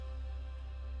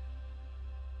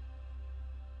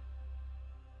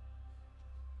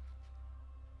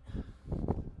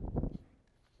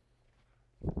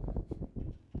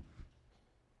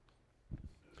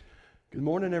Good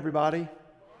morning, everybody.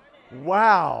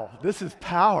 Wow, this is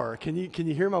power. Can you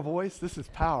hear my voice? This is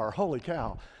power. Holy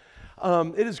cow.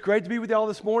 It is great to be with y'all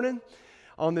this morning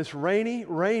on this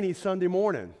rainy Sunday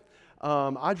morning.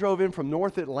 I drove in from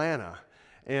North Atlanta,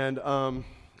 and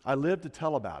I live to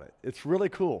tell about it. It's really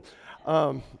cool.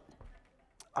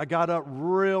 I got up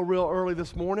real early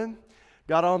this morning,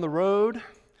 got on the road,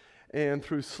 and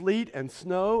through sleet and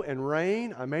snow and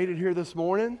rain, I made it here this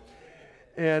morning.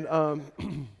 And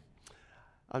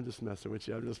I'm just messing with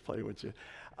you. I'm just playing with you.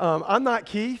 I'm not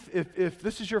Keith. If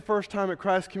this is your first time at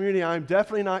Christ Community, I'm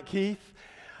definitely not Keith.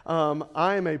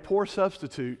 I am a poor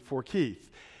substitute for Keith.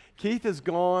 Keith has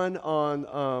gone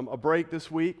on a break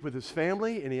this week with his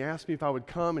family, and he asked me if I would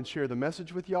come and share the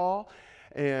message with y'all.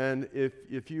 And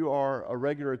if you are a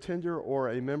regular attender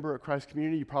or a member at Christ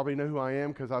Community, you probably know who I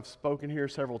am because I've spoken here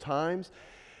several times.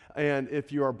 And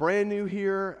if you are brand new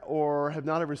here or have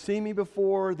not ever seen me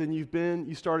before, then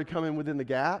you started coming within the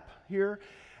gap here.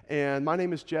 And my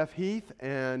name is Heath,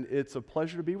 and it's a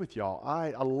pleasure to be with y'all.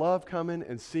 I love coming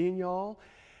and seeing y'all,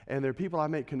 and there are people I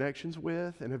make connections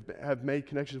with and have made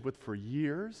connections with for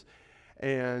years.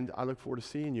 And I look forward to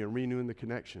seeing you and renewing the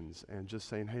connections and just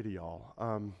saying hey to y'all.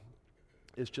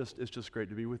 It's just great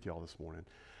to be with y'all this morning.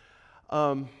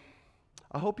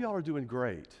 I hope y'all are doing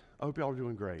great.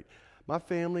 My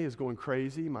family is going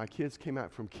crazy. My kids came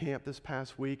out from camp this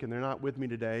past week, and they're not with me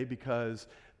today because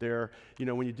they're,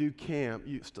 when you do camp,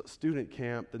 student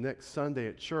camp, the next Sunday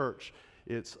at church,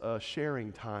 it's a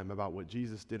sharing time about what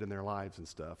Jesus did in their lives and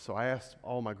stuff. So I asked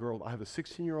all my girls, I have a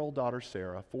 16-year-old daughter,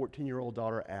 Sarah, 14-year-old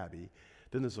daughter, Abby.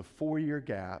 Then there's a 4-year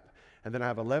gap, and then I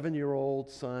have an 11-year-old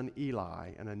son,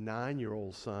 Eli, and a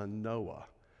 9-year-old son, Noah.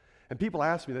 And people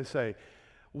ask me, they say,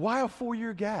 why a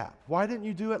 4-year gap? Why didn't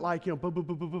you do it like, boom, boom, boom,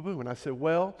 boom, boom, boom? And I said,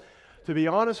 well, to be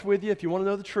honest with you, if you want to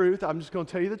know the truth, I'm just going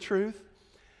to tell you the truth.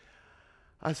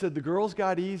 I said, the girls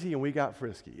got easy and we got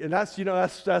frisky. And that's,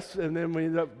 and then we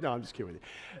ended up, no, I'm just kidding with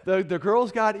you. The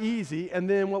girls got easy, and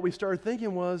then what we started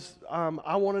thinking was,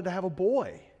 I wanted to have a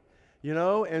boy,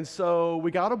 and so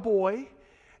we got a boy,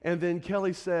 and then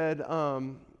Kelly said,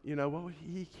 well,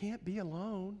 he can't be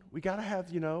alone. We got to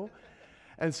have,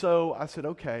 And so I said,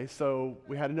 okay. So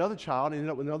we had another child, ended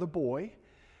up with another boy.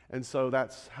 And so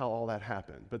that's how all that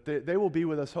happened. But they will be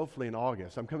with us hopefully in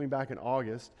August. I'm coming back in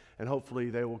August, and hopefully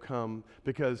they will come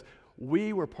because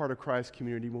we were part of Christ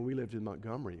Community when we lived in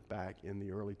Montgomery back in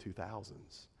the early 2000s.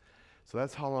 So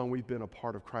that's how long we've been a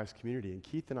part of Christ Community. And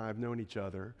Keith and I have known each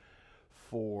other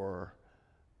for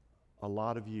a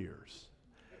lot of years.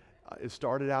 It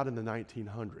started out in the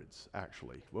 1900s,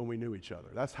 actually, when we knew each other.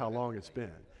 That's how long it's been.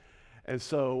 And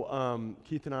so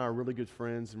Keith and I are really good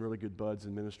friends and really good buds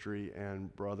in ministry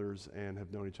and brothers and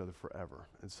have known each other forever.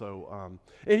 And so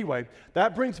anyway,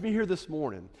 that brings me here this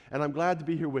morning, and I'm glad to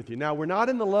be here with you. Now, we're not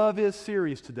in the Love Is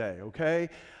series today, okay?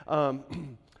 I'm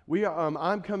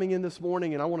coming in this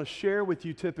morning, and I want to share with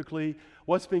you typically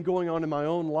what's been going on in my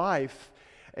own life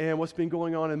and what's been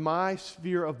going on in my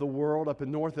sphere of the world up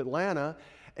in North Atlanta,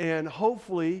 and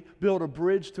hopefully build a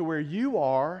bridge to where you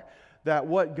are, that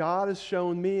what God has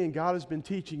shown me and God has been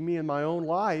teaching me in my own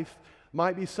life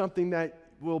might be something that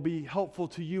will be helpful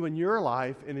to you in your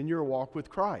life and in your walk with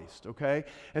Christ, okay?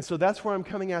 And so that's where I'm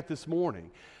coming at this morning.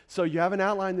 So you have an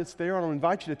outline that's there. I want to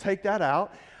invite you to take that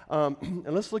out, and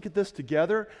let's look at this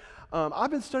together.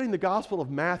 I've been studying the Gospel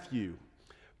of Matthew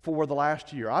for the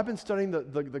last year. I've been studying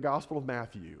the Gospel of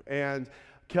Matthew, and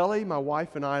Kelly, my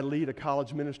wife, and I lead a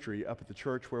college ministry up at the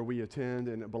church where we attend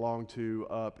and belong to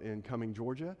up in Cumming,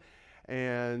 Georgia.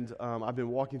 And I've been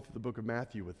walking through the book of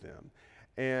Matthew with them.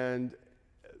 And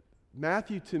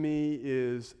Matthew, to me,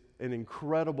 is an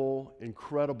incredible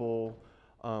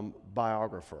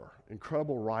biographer,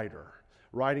 incredible writer,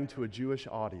 writing to a Jewish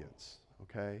audience,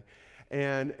 okay?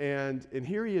 And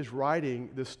here he is writing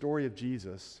this story of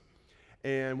Jesus.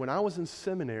 And when I was in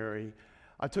seminary,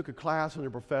 I took a class under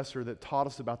a professor that taught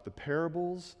us about the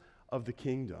parables of the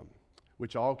kingdom,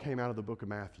 which all came out of the book of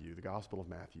Matthew, the Gospel of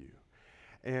Matthew.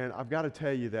 And I've got to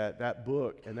tell you that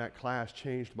book and that class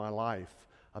changed my life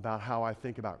about how I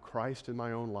think about Christ in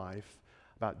my own life,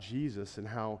 about Jesus and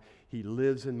how he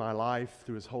lives in my life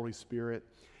through his Holy Spirit,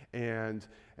 and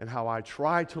how I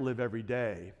try to live every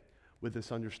day with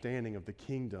this understanding of the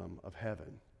kingdom of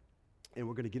heaven. And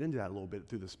we're going to get into that a little bit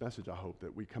through this message, I hope,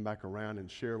 that we come back around and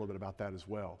share a little bit about that as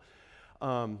well.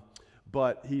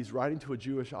 But he's writing to a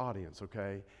Jewish audience,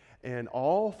 okay? And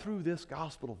all through this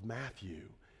Gospel of Matthew,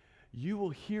 you will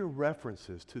hear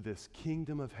references to this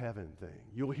kingdom of heaven thing.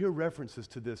 You'll hear references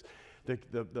to this,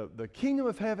 the kingdom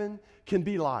of heaven can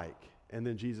be like, and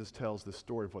then Jesus tells the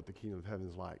story of what the kingdom of heaven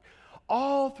is like.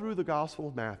 All through the Gospel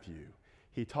of Matthew,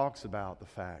 he talks about the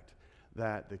fact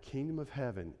that the kingdom of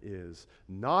heaven is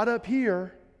not up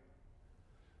here,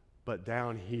 but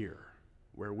down here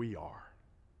where we are.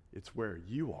 It's where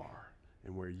you are,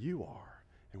 and where you are,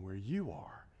 and where you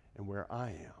are, and where I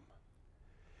am.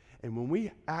 And when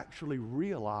we actually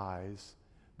realize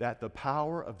that the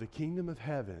power of the kingdom of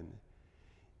heaven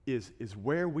is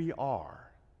where we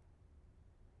are,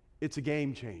 it's a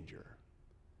game changer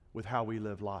with how we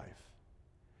live life.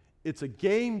 It's a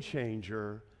game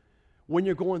changer when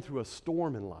you're going through a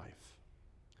storm in life.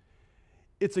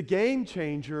 It's a game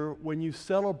changer when you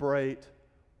celebrate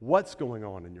what's going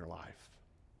on in your life.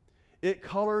 It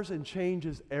colors and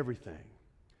changes everything.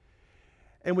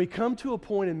 And we come to a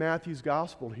point in Matthew's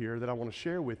gospel here that I want to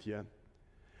share with you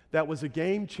that was a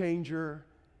game changer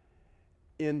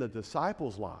in the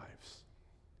disciples' lives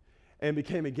and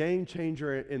became a game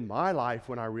changer in my life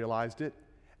when I realized it,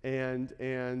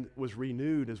 and was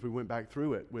renewed as we went back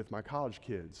through it with my college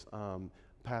kids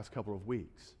past couple of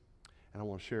weeks. And I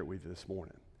want to share it with you this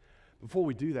morning. Before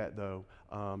we do that, though,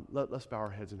 let's bow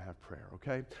our heads and have prayer,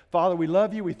 okay? Father, we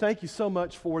love you. We thank you so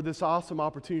much for this awesome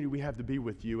opportunity we have to be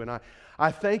with you. And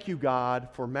I thank you, God,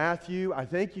 for Matthew. I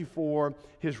thank you for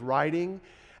his writing.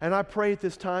 And I pray at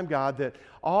this time, God, that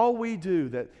all we do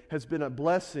that has been a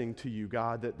blessing to you,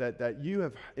 God, that you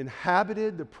have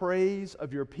inhabited the praise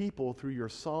of your people through your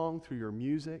song, through your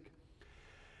music.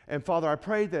 And Father, I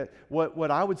pray that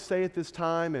what I would say at this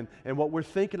time and what we're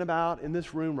thinking about in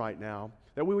this room right now,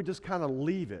 that we would just kind of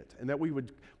leave it, and that we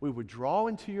would draw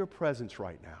into your presence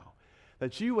right now,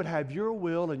 that you would have your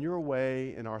will and your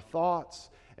way in our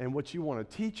thoughts and what you want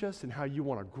to teach us and how you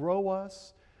want to grow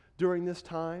us during this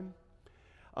time.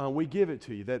 We give it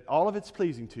to you, that all of it's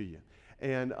pleasing to you,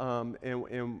 and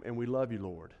we love you,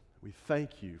 Lord. We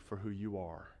thank you for who you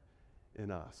are in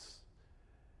us.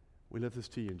 We lift this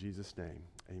to you in Jesus' name.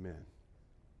 Amen.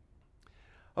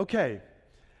 Okay.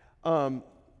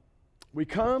 We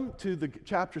come to the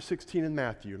chapter 16 in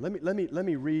Matthew. Let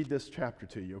me read this chapter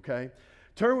to you, okay?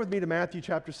 Turn with me to Matthew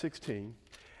chapter 16.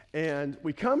 And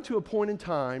we come to a point in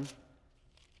time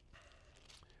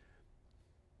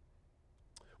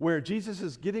where Jesus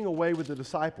is getting away with the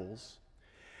disciples,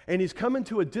 and he's coming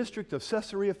to a district of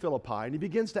Caesarea Philippi, and he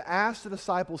begins to ask the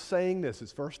disciples, saying this.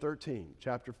 It's verse 13,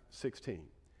 chapter 16.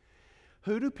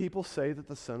 Who do people say that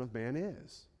the Son of Man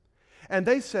is? And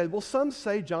they said, well, some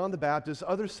say John the Baptist,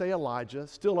 others say Elijah,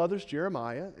 still others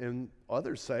Jeremiah, and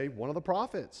others say one of the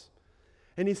prophets.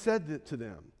 And he said to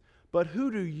them, but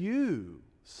who do you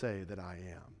say that I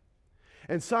am?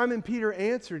 And Simon Peter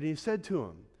answered, and he said to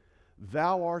him,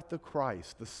 thou art the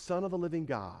Christ, the Son of the living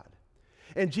God.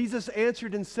 And Jesus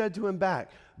answered and said to him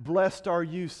back, blessed are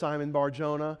you, Simon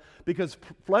Bar-Jonah, because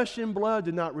flesh and blood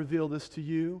did not reveal this to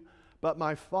you, but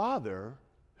my Father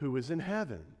who is in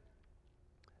heaven.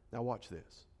 Now watch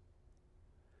this.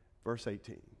 Verse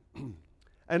 18.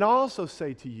 And I also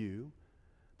say to you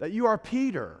that you are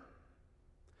Peter,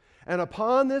 and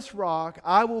upon this rock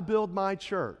I will build my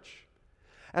church,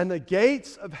 and the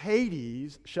gates of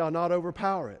Hades shall not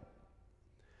overpower it.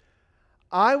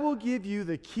 I will give you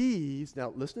the keys,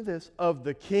 now listen to this, of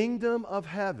the kingdom of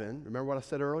heaven. Remember what I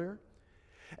said earlier?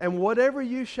 And whatever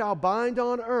you shall bind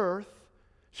on earth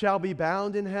shall be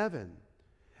bound in heaven.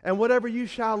 And whatever you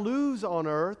shall loose on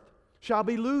earth shall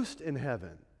be loosed in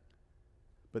heaven.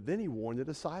 But then he warned the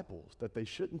disciples that they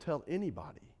shouldn't tell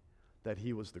anybody that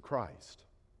he was the Christ.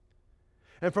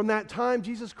 And from that time,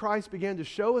 Jesus Christ began to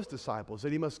show his disciples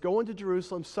that he must go into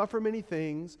Jerusalem, suffer many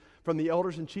things from the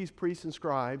elders and chief priests and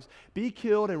scribes, be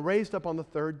killed and raised up on the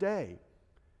third day.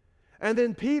 And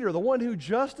then Peter, the one who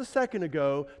just a second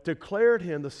ago declared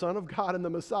him the Son of God and the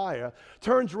Messiah,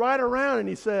 turns right around and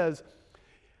he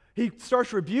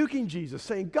starts rebuking Jesus,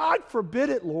 saying, God forbid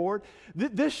it, Lord.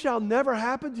 This shall never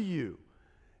happen to you.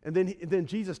 And then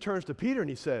Jesus turns to Peter and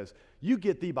he says, you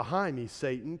get thee behind me,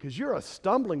 Satan, because you're a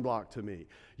stumbling block to me.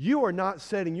 You are not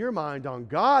setting your mind on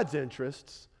God's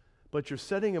interests, but you're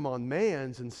setting them on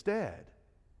man's instead.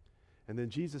 And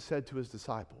then Jesus said to his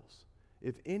disciples,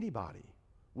 if anybody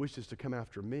wishes to come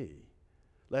after me,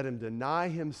 let him deny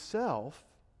himself,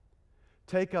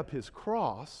 take up his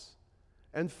cross,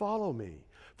 and follow me.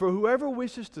 For whoever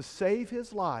wishes to save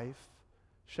his life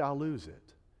shall lose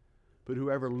it. But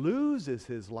whoever loses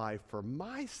his life for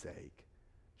my sake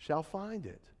shall find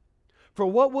it. For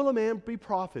what will a man be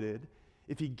profited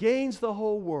if he gains the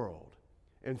whole world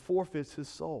and forfeits his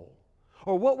soul?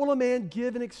 Or what will a man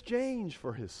give in exchange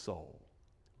for his soul?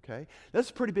 Okay? That's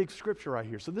a pretty big scripture right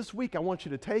here. So this week I want you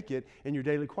to take it in your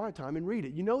daily quiet time and read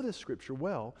it. You know this scripture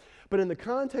well, but in the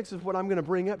context of what I'm going to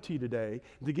bring up to you today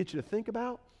to get you to think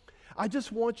about, I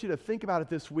just want you to think about it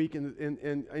this week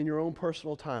in your own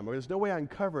personal time. There's no way I can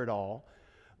cover it all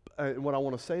what I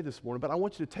want to say this morning, but I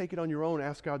want you to take it on your own and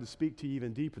ask God to speak to you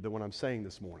even deeper than what I'm saying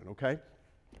this morning, okay?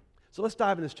 So let's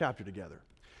dive in this chapter together.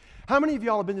 How many of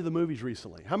y'all have been to the movies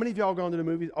recently? How many of y'all gone to the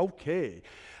movies? Okay.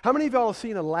 How many of y'all have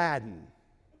seen Aladdin?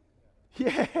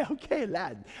 Yeah, okay,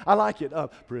 Aladdin. I like it.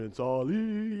 Prince Ali,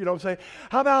 you know what I'm saying?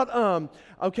 How about,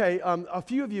 a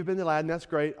few of you have been to Aladdin. That's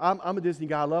great. I'm a Disney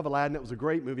guy. I love Aladdin. It was a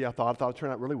great movie, I thought. it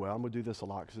turned out really well. I'm going to do this a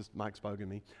lot because Mike's bugging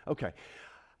me. Okay.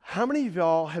 How many of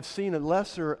y'all have seen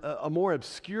a more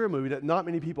obscure movie that not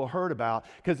many people heard about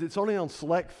because it's only on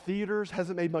select theaters,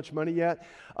 hasn't made much money yet?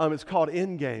 It's called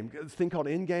Endgame. This thing called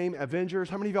Endgame, Avengers.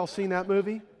 How many of y'all seen that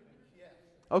movie?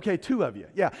 Okay, 2 of you.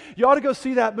 Yeah, you ought to go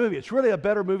see that movie. It's really a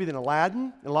better movie than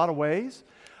Aladdin in a lot of ways.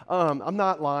 I'm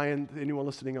not lying. Anyone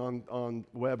listening on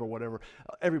web or whatever,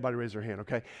 everybody raise their hand,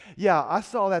 okay? Yeah, I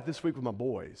saw that this week with my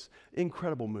boys.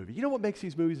 Incredible movie. You know what makes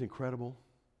these movies incredible?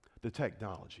 The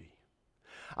technology.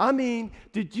 I mean,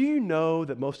 did you know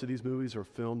that most of these movies are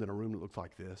filmed in a room that looks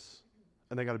like this?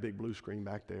 And they got a big blue screen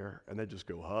back there, and they just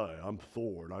go, "Hi, I'm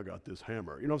Thor, and I got this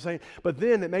hammer." You know what I'm saying? But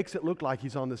then it makes it look like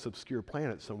he's on this obscure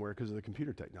planet somewhere because of the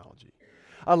computer technology.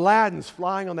 Aladdin's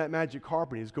flying on that magic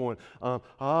carpet. He's going,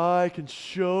 "I can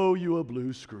show you a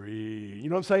blue screen." You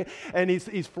know what I'm saying? And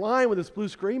he's flying with this blue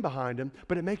screen behind him,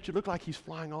 but it makes you look like he's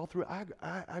flying all through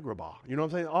Agrabah. You know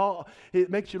what I'm saying? It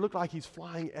makes you look like he's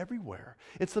flying everywhere.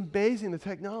 It's amazing, the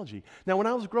technology. Now, when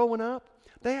I was growing up,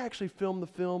 they actually filmed the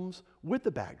films with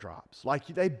the backdrops. Like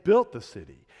they built the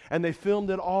city, and they filmed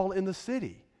it all in the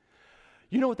city.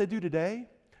 You know what they do today?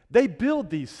 They build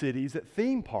these cities at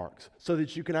theme parks so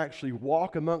that you can actually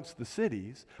walk amongst the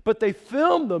cities, but they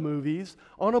film the movies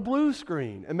on a blue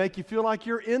screen and make you feel like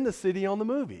you're in the city on the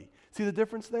movie. See the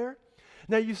difference there?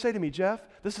 Now you say to me, "Jeff,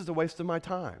 this is a waste of my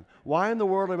time. Why in the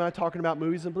world am I talking about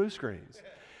movies and blue screens?"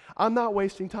 I'm not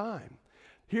wasting time.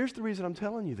 Here's the reason I'm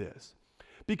telling you this.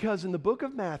 Because in the book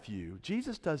of Matthew,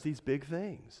 Jesus does these big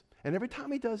things. And every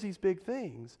time he does these big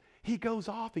things, he goes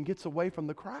off and gets away from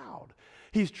the crowd.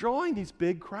 He's drawing these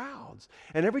big crowds.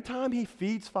 And every time he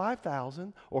feeds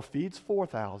 5,000 or feeds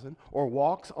 4,000 or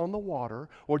walks on the water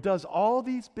or does all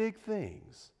these big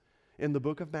things in the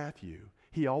book of Matthew,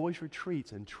 he always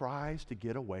retreats and tries to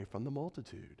get away from the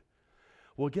multitude.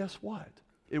 Well, guess what?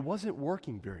 It wasn't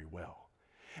working very well.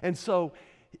 And so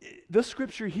the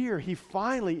scripture here, he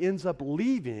finally ends up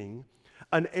leaving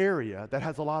an area that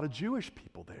has a lot of Jewish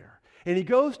people there. And he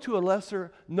goes to a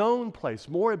lesser known place,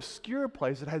 more obscure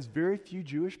place that has very few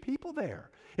Jewish people there.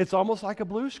 It's almost like a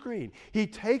blue screen. He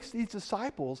takes these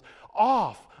disciples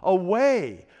off,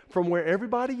 away from where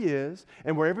everybody is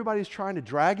and where everybody's trying to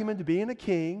drag him into being a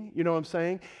king, you know what I'm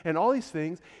saying, and all these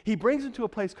things. He brings them to a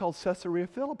place called Caesarea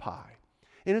Philippi.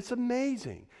 And it's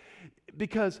amazing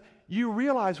because you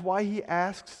realize why he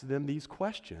asks them these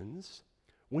questions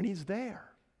when he's there.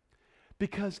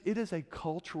 Because it is a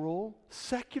cultural,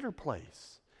 secular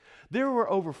place. There were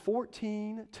over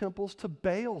 14 temples to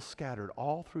Baal scattered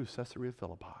all through Caesarea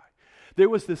Philippi. There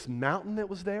was this mountain that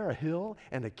was there, a hill,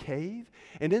 and a cave.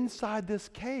 And inside this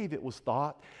cave, it was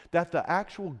thought that the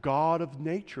actual god of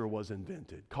nature was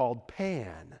invented, called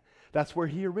Pan. That's where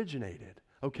he originated.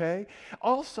 Okay?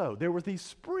 Also, there were these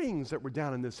springs that were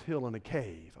down in this hill in a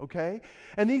cave, okay?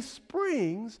 And these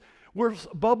springs were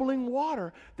bubbling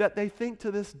water that they think to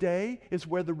this day is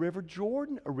where the River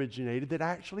Jordan originated that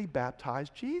actually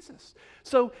baptized Jesus.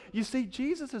 So, you see,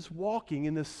 Jesus is walking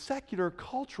in this secular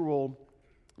cultural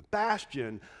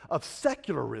bastion of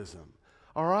secularism.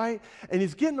 All right? And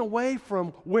he's getting away from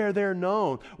where they're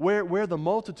known, where the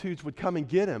multitudes would come and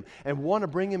get him and want to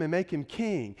bring him and make him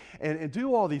king and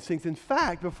do all these things. In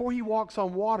fact, before he walks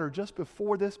on water, just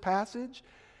before this passage,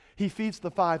 he feeds the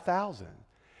 5,000.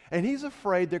 And he's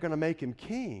afraid they're going to make him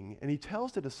king. And he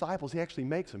tells the disciples, he actually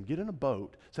makes them get in a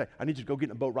boat, say, "I need you to go get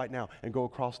in a boat right now and go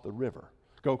across the river.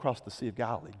 Go across the Sea of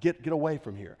Galilee. Get away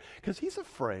from here." Because he's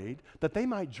afraid that they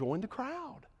might join the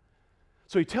crowd.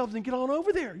 So he tells them to get on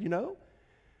over there, you know.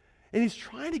 And he's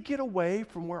trying to get away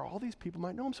from where all these people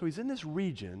might know him. So he's in this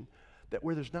region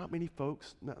where there's not many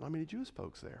folks, not many Jewish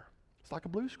folks there. It's like a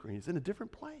blue screen. He's in a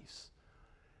different place.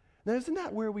 Now, isn't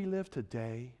that where we live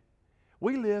today?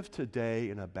 We live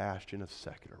today in a bastion of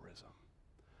secularism.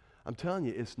 I'm telling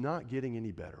you, it's not getting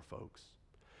any better, folks.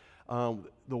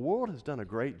 The world has done a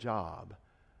great job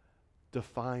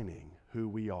defining who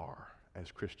we are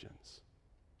as Christians.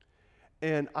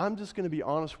 And I'm just going to be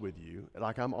honest with you,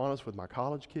 like I'm honest with my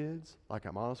college kids, like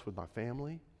I'm honest with my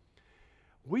family.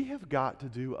 We have got to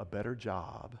do a better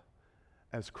job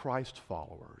as Christ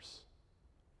followers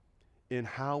in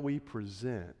how we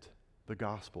present the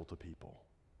gospel to people.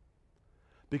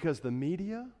 Because the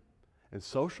media and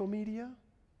social media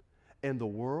and the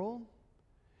world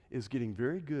is getting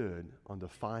very good on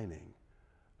defining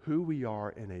who we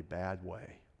are in a bad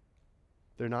way.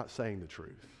 They're not saying the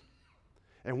truth.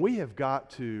 And we've got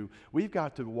to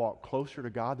walk closer to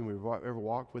God than we've ever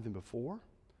walked with him before.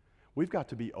 We've got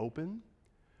to be open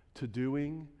to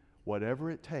doing whatever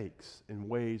it takes in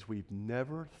ways we've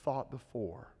never thought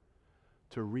before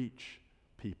to reach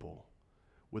people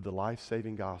with the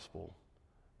life-saving gospel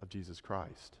of Jesus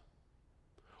Christ.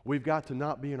 We've got to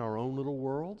not be in our own little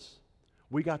worlds.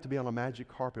 We got to be on a magic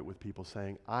carpet with people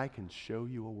saying, I can show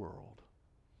you a world.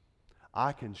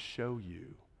 I can show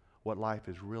you what life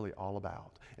is really all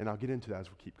about. And I'll get into that as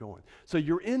we keep going. So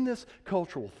you're in this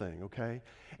cultural thing, okay?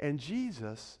 And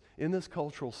Jesus, in this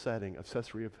cultural setting of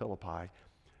Caesarea Philippi,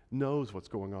 knows what's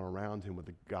going on around him with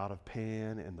the god of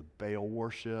Pan and the Baal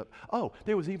worship. Oh,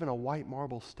 there was even a white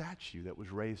marble statue that was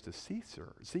raised to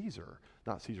Caesar,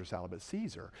 not Caesar Salad, but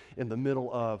Caesar, in the middle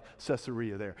of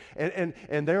Caesarea there.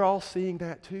 And they're all seeing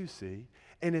that too, see?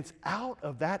 And it's out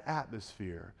of that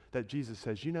atmosphere that Jesus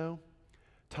says, you know,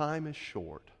 time is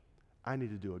short. I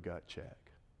need to do a gut check.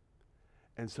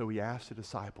 And so he asked the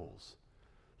disciples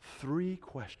 3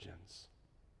 questions.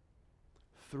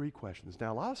 3 questions.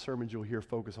 Now, a lot of sermons you'll hear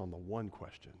focus on the one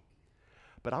question.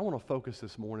 But I want to focus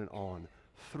this morning on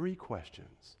 3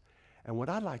 questions. And what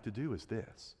I'd like to do is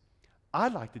this.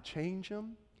 I'd like to change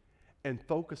them and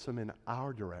focus them in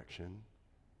our direction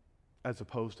as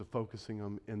opposed to focusing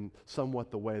them in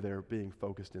somewhat the way they're being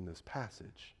focused in this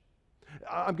passage.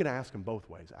 I'm going to ask them both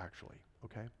ways, actually,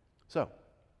 okay? So,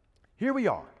 here we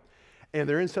are, and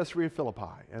they're in Caesarea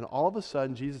Philippi, and all of a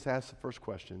sudden, Jesus asks the first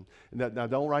question. Now,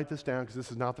 don't write this down because this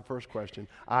is not the first question.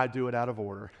 I do it out of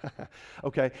order,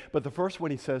 okay? But the first one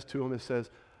he says to them, it says,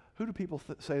 who do people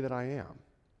say that I am?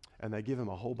 And they give him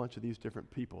a whole bunch of these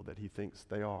different people that he thinks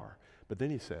they are. But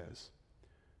then he says,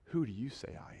 who do you say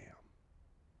I am?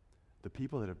 The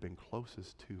people that have been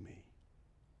closest to me,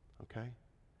 okay?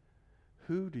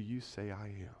 Who do you say I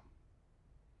am?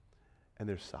 And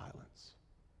there's silence.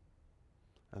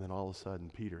 And then all of a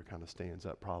sudden, Peter kind of stands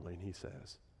up probably, and he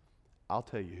says, I'll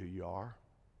tell you who you are.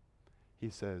 He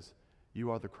says,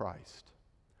 you are the Christ,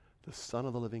 the Son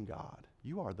of the living God.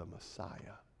 You are the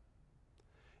Messiah.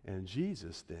 And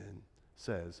Jesus then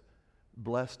says,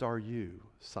 blessed are you,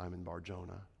 Simon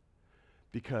Bar-Jonah,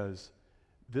 because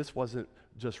this wasn't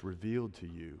just revealed to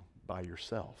you by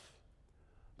yourself,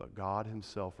 but God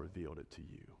himself revealed it to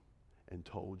you and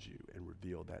told you and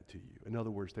revealed that to you. In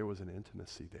other words, there was an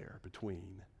intimacy there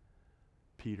between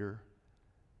Peter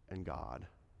and God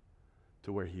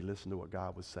to where he listened to what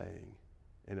God was saying,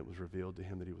 and it was revealed to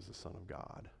him that he was the Son of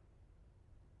God.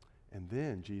 And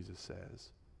then Jesus says,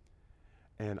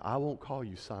 and I won't call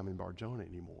you Simon Bar-Jonah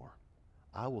anymore.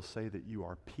 I will say that you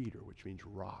are Peter, which means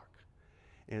rock.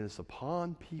 And it's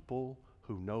upon people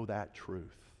who know that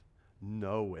truth,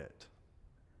 know it,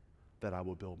 that I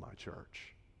will build my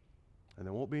church. And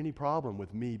there won't be any problem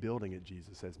with me building it,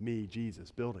 Jesus says, me,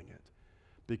 Jesus, building it.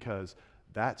 Because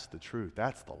that's the truth,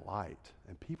 that's the light,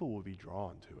 and people will be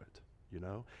drawn to it, you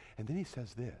know? And then he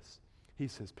says this. He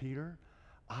says, Peter,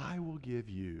 I will give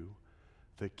you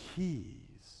the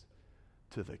keys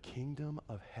to the kingdom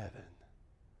of heaven.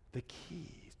 The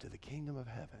keys to the kingdom of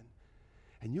heaven.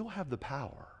 And you'll have the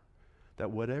power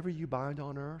that whatever you bind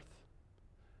on earth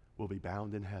will be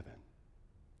bound in heaven.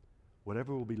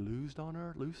 Whatever will be loosed on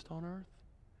earth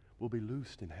will be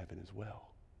loosed in heaven as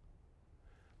well.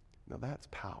 Now that's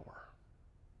power,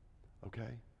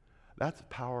 okay? That's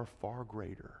power far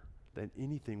greater than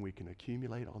anything we can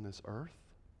accumulate on this earth,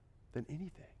 than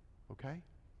anything, okay?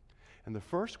 And the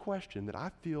first question that I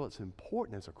feel it's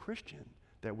important as a Christian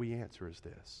that we answer is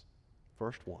this.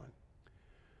 First one,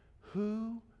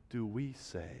 who do we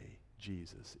say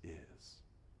Jesus is?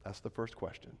 That's the first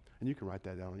question. And you can write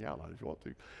that down on the outline if you want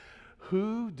to.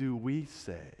 Who do we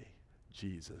say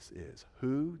Jesus is?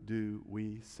 Who do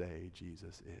we say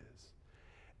Jesus is?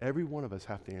 Every one of us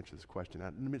have to answer this question. Now,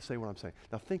 let me say what I'm saying.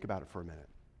 Now think about it for a minute.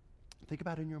 Think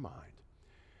about it in your mind.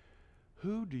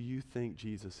 Who do you think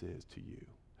Jesus is to you?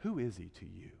 Who is he to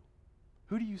you?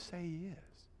 Who do you say he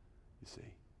is? You see,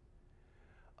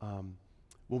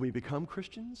 when we become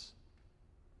Christians,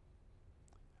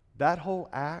 that whole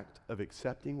act of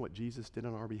accepting what Jesus did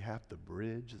on our behalf, the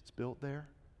bridge that's built there,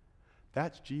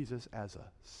 that's Jesus as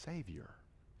a Savior.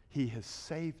 He has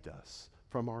saved us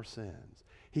from our sins.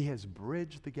 He has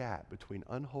bridged the gap between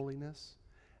unholiness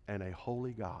and a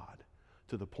holy God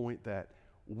to the point that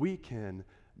we can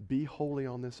be holy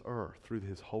on this earth through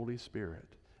his Holy Spirit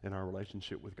in our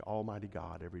relationship with Almighty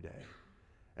God every day.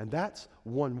 And that's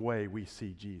one way we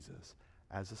see Jesus,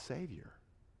 as a Savior.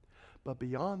 But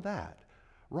beyond that,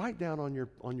 write down on your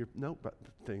note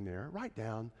thing there, write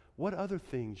down what other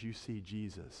things you see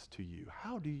Jesus to you.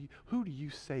 Who do you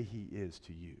say he is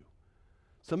to you?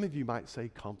 Some of you might say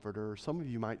comforter. Some of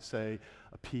you might say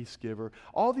a peace giver.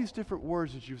 All these different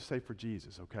words that you say for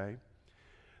Jesus, okay?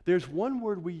 There's one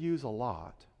word we use a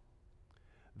lot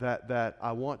that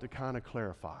I want to kind of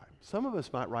clarify. Some of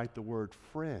us might write the word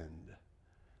friend,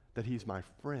 that he's my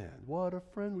friend. What a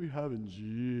friend we have in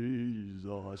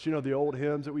Jesus. You know the old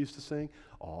hymns that we used to sing?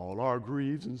 All our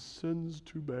griefs and sins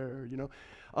to bear, you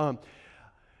know.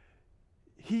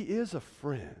 He is a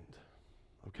friend,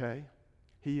 okay?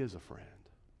 He is a friend.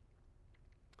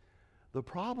 The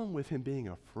problem with him being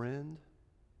a friend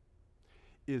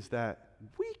is that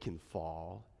we can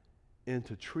fall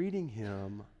into treating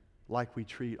him like we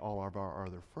treat all of our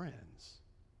other friends,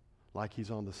 like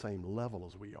he's on the same level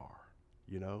as we are,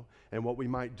 you know? And what we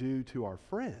might do to our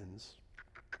friends,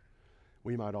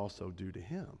 we might also do to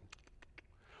him.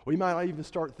 We might even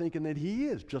start thinking that he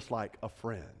is just like a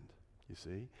friend, you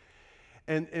see?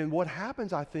 And what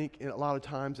happens, I think, a lot of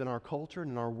times in our culture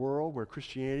and in our world, where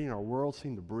Christianity and our world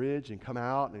seem to bridge and come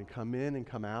out and come in and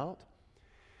come out,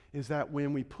 is that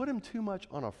when we put him too much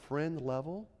on a friend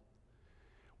level,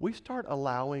 we start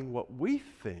allowing what we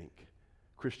think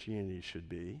Christianity should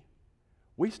be.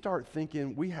 We start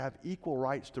thinking we have equal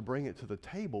rights to bring it to the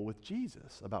table with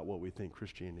Jesus about what we think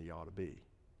Christianity ought to be,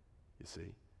 you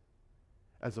see,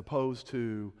 as opposed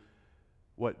to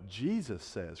what Jesus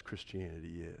says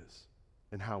Christianity is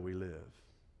and how we live.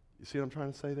 You see what I'm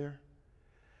trying to say there?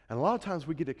 And a lot of times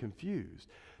we get it confused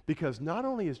because not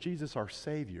only is Jesus our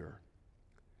Savior,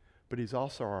 but he's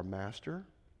also our Master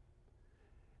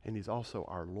and he's also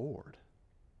our Lord.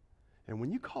 And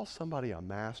when you call somebody a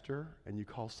master and you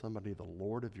call somebody the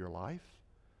Lord of your life,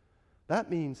 that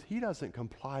means he doesn't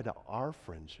comply to our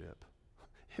friendship.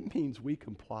 It means we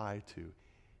comply to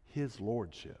his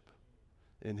lordship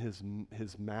and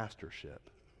his mastership.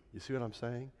 You see what I'm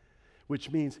saying?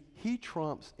 Which means he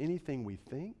trumps anything we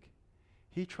think.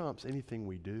 He trumps anything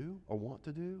we do or want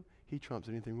to do. He trumps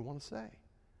anything we want to say.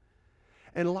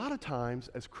 And a lot of times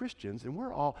as Christians, and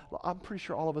I'm pretty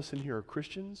sure all of us in here are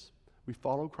Christians. We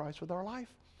follow Christ with our life.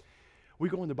 We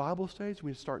go into Bible studies,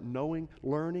 we start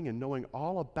learning and knowing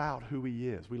all about who he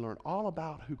is. We learn all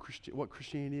about what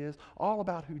Christianity is, all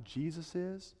about who Jesus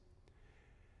is.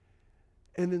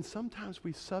 And then sometimes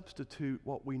we substitute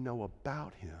what we know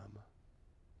about him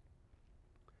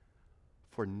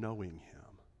for knowing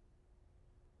him.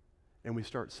 And we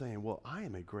start saying, well, I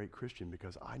am a great Christian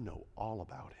because I know all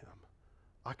about him.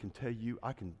 I can tell you,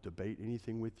 I can debate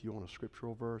anything with you on a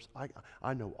scriptural verse.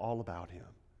 I know all about him.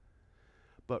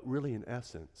 But really, in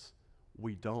essence,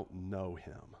 we don't know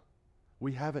him.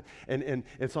 We haven't, and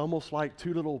it's almost like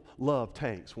two little love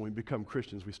tanks when we become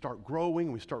Christians. We start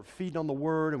growing, we start feeding on the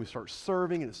word, and we start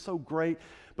serving, and it's so great.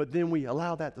 But then we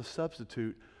allow that to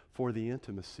substitute for the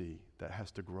intimacy that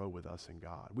has to grow with us in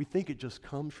God. We think it just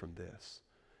comes from this,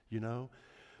 you know?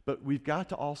 But we've got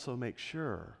to also make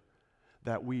sure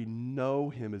that we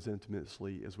know him as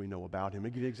intimately as we know about him.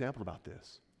 I'll give you an example about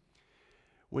this.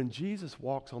 When Jesus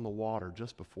walks on the water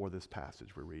just before this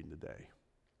passage we're reading today,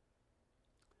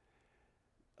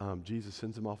 Jesus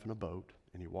sends him off in a boat,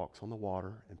 and he walks on the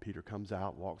water, and Peter comes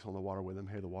out, walks on the water with him.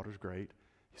 Hey, the water's great.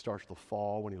 He starts to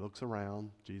fall. When he looks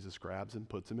around, Jesus grabs him,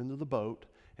 puts him into the boat,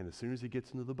 and as soon as he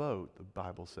gets into the boat, the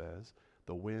Bible says,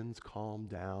 the winds calmed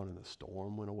down and the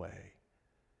storm went away.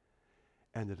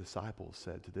 And the disciples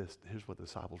said to this, here's what the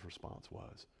disciples' response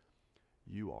was.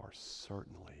 You are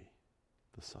certainly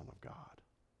the Son of God.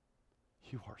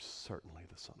 You are certainly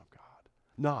the Son of God.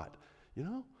 Not,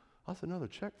 that's another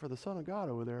check for the Son of God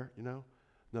over there,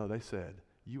 No, they said,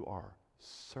 you are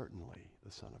certainly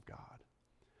the Son of God.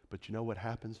 But you know what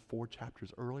happens 4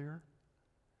 chapters earlier?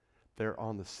 They're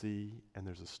on the sea, and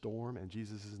there's a storm, and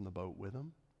Jesus is in the boat with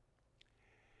them.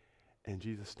 And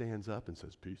Jesus stands up and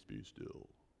says, peace be still.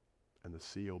 And the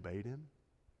sea obeyed him.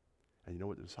 And you know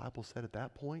what the disciples said at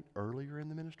that point, earlier in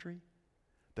the ministry?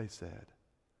 They said,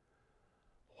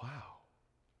 wow,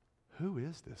 who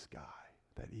is this guy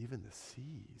that even the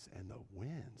seas and the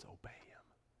winds obey him?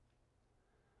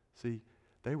 See,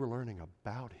 they were learning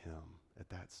about him at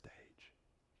that stage.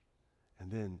 And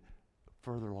then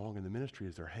further along in the ministry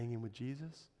as they're hanging with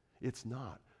Jesus, it's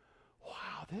not,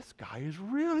 wow, this guy is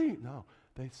really, no.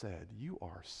 They said, you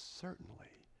are certainly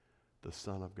the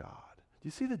Son of God. Do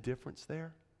you see the difference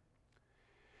there?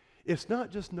 It's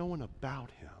not just knowing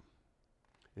about him.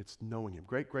 It's knowing him.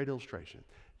 Great illustration.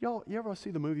 Y'all, you ever see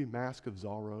the movie Mask of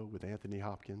Zorro with Anthony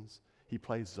Hopkins? He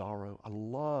plays Zorro. I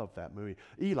love that movie.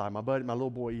 Eli, my buddy, my little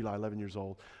boy Eli, 11 years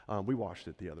old, we watched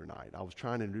it the other night. I was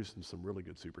trying to introduce him to some really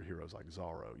good superheroes like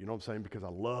Zorro. You know what I'm saying? Because I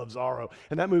love Zorro.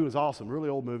 And that movie was awesome. Really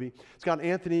old movie. It's got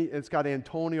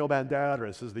Antonio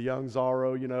Banderas as the young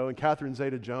Zorro, you know, and Catherine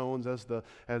Zeta-Jones as the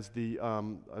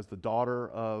daughter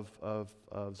of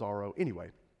Zorro. Anyway,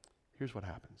 here's what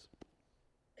happens.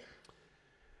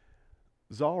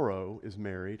 Zorro is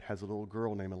married, has a little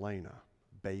girl named Elena,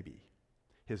 baby.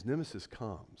 His nemesis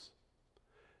comes,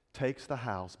 takes the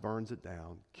house, burns it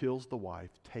down, kills the wife,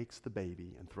 takes the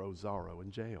baby, and throws Zorro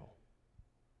in jail.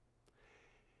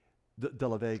 De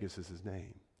La Vegas is his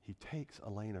name. He takes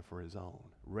Elena for his own,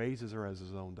 raises her as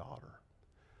his own daughter.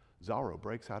 Zorro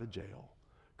breaks out of jail,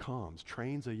 comes,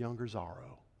 trains a younger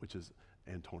Zorro, which is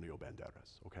Antonio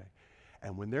Banderas, okay?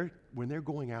 And when they're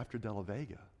going after De La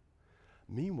Vega,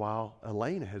 meanwhile,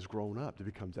 Elena has grown up to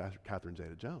become Catherine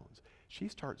Zeta-Jones. She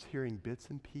starts hearing bits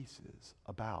and pieces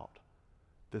about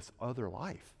this other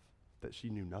life that she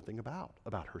knew nothing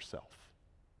about herself.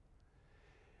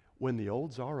 When the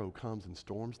old Zorro comes and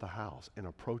storms the house and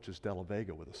approaches De La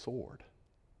Vega with a sword,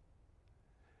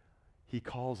 he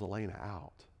calls Elena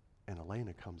out, and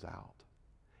Elena comes out,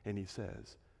 and he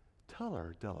says, "Tell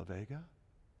her, De La Vega,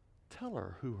 tell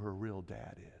her who her real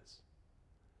dad is."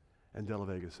 And De La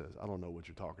Vega says, "I don't know what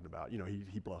you're talking about." You know,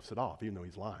 he bluffs it off, even though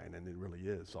he's lying, and it really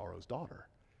is Zorro's daughter.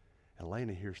 And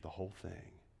Elena hears the whole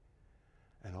thing.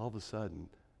 And all of a sudden,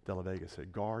 De La Vega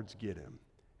said, "Guards, get him."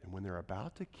 And when they're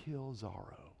about to kill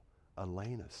Zorro,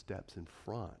 Elena steps in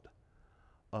front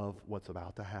of what's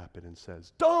about to happen and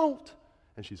says, "Don't!"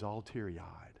 And she's all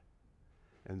teary-eyed.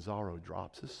 And Zorro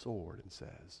drops his sword and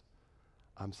says,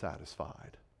 "I'm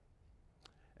satisfied."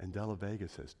 And De La Vega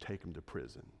says, "Take him to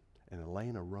prison." And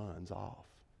Elena runs off.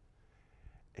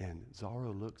 And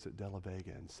Zorro looks at De La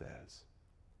Vega and says,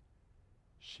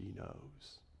 "She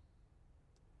knows.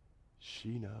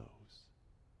 She knows.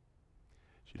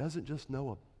 She doesn't just know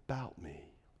about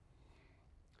me.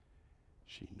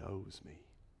 She knows me."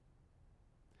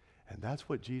 And that's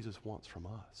what Jesus wants from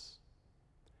us.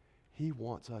 He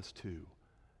wants us to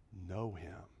know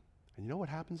him. And you know what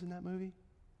happens in that movie?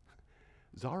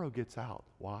 Zorro gets out.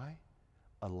 Why?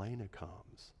 Elena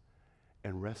comes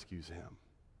and rescues him,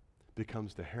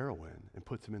 becomes the heroine, and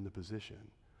puts him in the position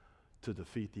to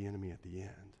defeat the enemy at the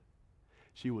end.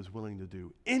 She was willing to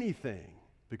do anything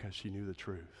because she knew the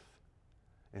truth,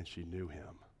 and she knew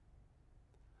him.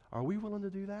 Are we willing to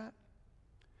do that?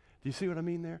 Do you see what I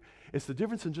mean there? It's the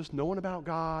difference in just knowing about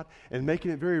God and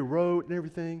making it very rote and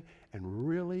everything, and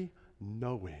really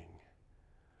knowing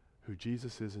who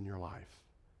Jesus is in your life.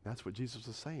 That's what Jesus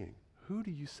was saying. Who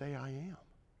do you say I am?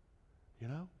 You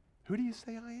know? Who do you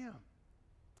say I am?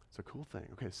 It's a cool thing.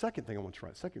 Okay, second thing I want you to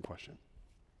write, second question.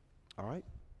 All right?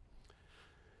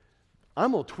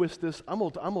 I'm going to twist this. I'm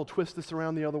going to twist this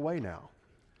around the other way now.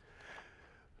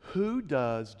 Who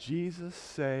does Jesus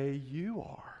say you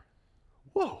are?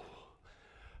 Whoa.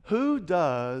 Who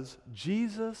does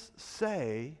Jesus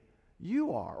say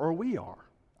you are, or we are?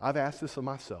 I've asked this of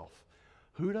myself.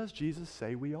 Who does Jesus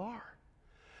say we are?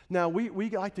 Now, we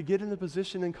like to get in the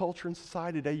position in culture and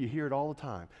society today, you hear it all the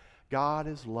time. God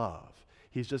is love.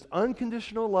 He's just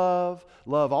unconditional love.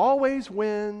 Love always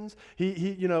wins.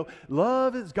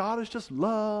 Love is, God is just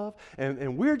love,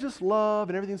 and we're just love,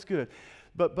 and everything's good.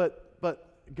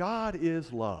 But God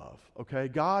is love, okay?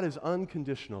 God is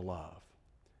unconditional love.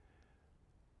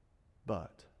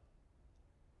 But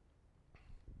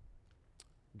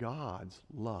God's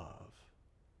love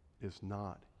is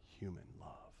not human love.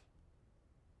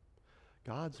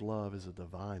 God's love is a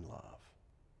divine love.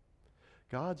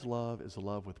 God's love is a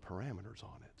love with parameters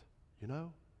on it, you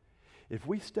know? If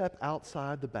we step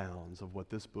outside the bounds of what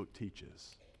this book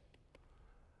teaches,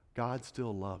 God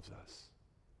still loves us.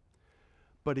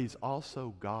 But he's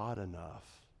also God enough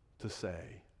to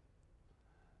say,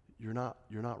 you're not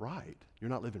right. You're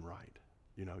not living right.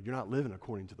 You know, you're not living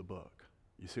according to the book.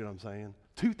 You see what I'm saying?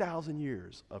 2,000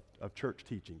 years of church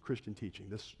teaching, Christian teaching,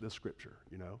 this scripture,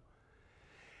 you know?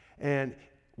 And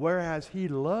whereas he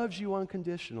loves you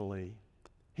unconditionally,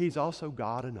 he's also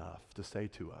God enough to say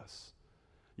to us,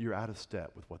 you're out of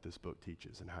step with what this book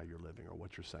teaches and how you're living or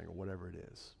what you're saying or whatever it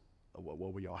is,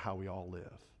 how we all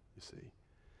live, you see.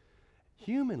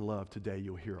 Human love today,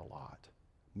 you'll hear a lot,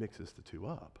 mixes the two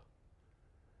up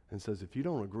and says, if you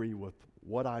don't agree with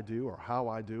what I do or how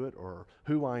I do it or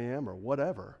who I am or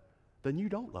whatever, then you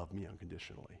don't love me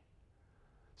unconditionally.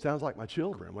 Sounds like my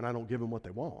children when I don't give them what they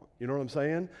want. You know what I'm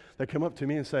saying? They come up to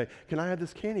me and say, can I have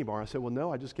this candy bar? I say, well,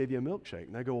 no, I just gave you a milkshake.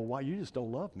 And I go, well, why? You just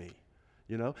don't love me.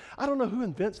 You know? I don't know who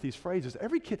invents these phrases.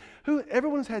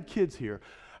 Everyone's had kids here.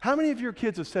 How many of your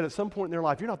kids have said at some point in their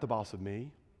life, you're not the boss of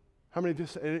me? How many of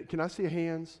you, can I see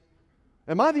hands?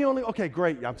 Am I the only? Okay,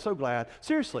 great. I'm so glad.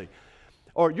 Seriously.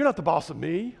 Or you're not the boss of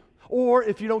me. Or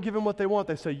if you don't give them what they want,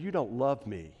 they say, you don't love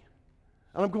me.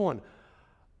 And I'm going,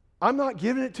 I'm not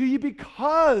giving it to you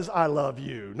because I love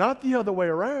you, not the other way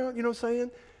around. You know what I'm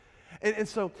saying? And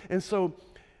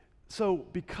so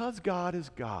because God is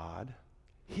God,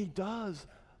 he does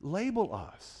label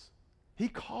us. He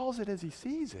calls it as he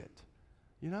sees it.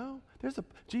 You know,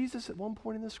 Jesus at one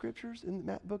point in the scriptures, in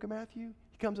the book of Matthew,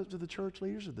 he comes up to the church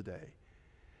leaders of the day.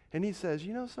 And he says,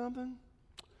 you know something?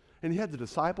 And he had the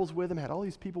disciples with him, had all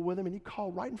these people with him, and he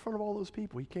called right in front of all those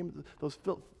people. He came to those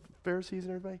Pharisees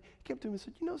and everybody. He came to him and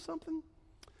said, you know something?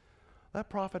 That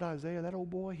prophet Isaiah, that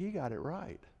old boy, he got it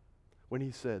right when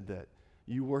he said that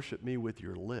you worship me with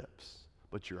your lips,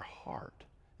 but your heart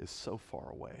is so far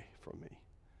away from me.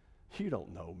 You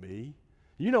don't know me.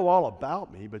 You know all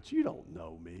about me, but you don't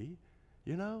know me,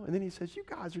 you know? And then he says, you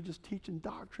guys are just teaching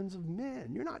doctrines of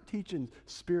men. You're not teaching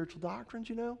spiritual doctrines,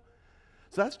 you know?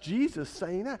 So that's Jesus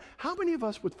saying that. How many of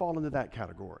us would fall into that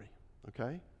category,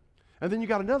 okay? And then you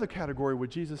got another category where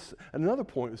Jesus, at another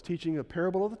point, was teaching a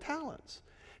parable of the talents.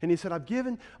 And he said, I've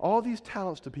given all these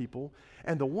talents to people,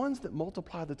 and the ones that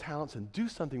multiply the talents and do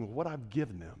something with what I've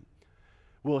given them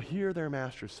will hear their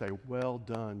master say, well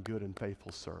done, good and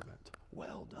faithful servant.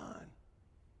 Well done.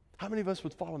 How many of us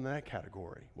would fall in that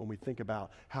category when we think about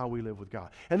how we live with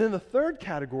God? And then the third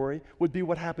category would be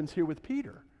what happens here with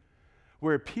Peter,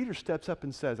 where Peter steps up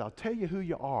and says, I'll tell you who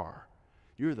you are.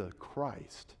 You're the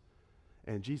Christ.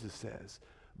 And Jesus says,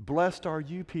 blessed are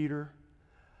you, Peter.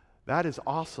 That is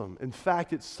awesome. In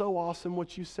fact, it's so awesome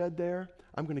what you said there.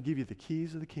 I'm going to give you the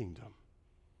keys of the kingdom.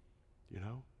 You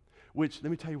know? Which,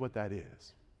 let me tell you what that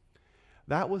is.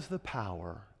 That was the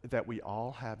power that we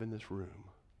all have in this room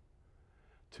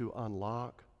to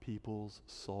unlock people's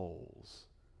souls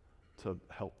to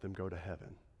help them go to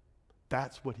heaven.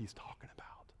 That's what he's talking about.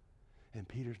 And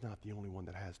Peter's not the only one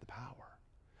that has the power.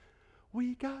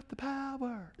 We got the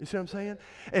power. You see what I'm saying?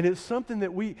 And it's something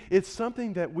that we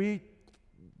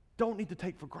don't need to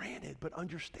take for granted, but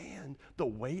understand the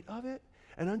weight of it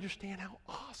and understand how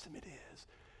awesome it is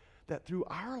that through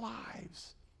our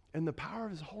lives and the power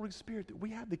of his Holy Spirit that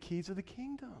we have the keys of the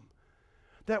kingdom.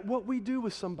 That what we do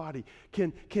with somebody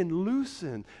can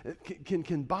loosen,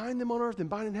 can bind them on earth and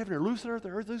bind in heaven, or loosen earth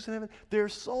and earth loosen heaven, their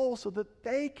soul, so that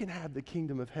they can have the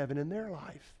kingdom of heaven in their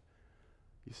life.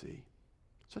 You see,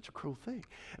 such a cruel thing.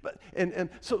 But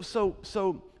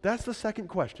so that's the second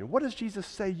question. What does Jesus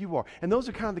say you are? And those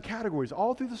are kind of the categories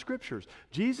all through the scriptures.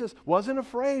 Jesus wasn't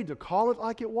afraid to call it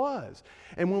like it was.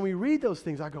 And when we read those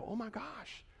things, I go, oh my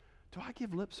gosh, do I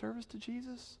give lip service to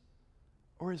Jesus,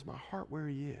 or is my heart where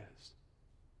he is?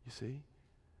 You see?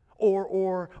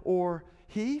 Or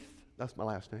Heath, that's my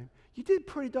last name. You did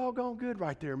pretty doggone good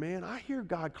right there, man. I hear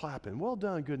God clapping. Well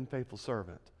done, good and faithful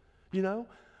servant. You know,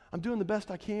 I'm doing the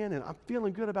best I can, and I'm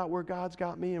feeling good about where God's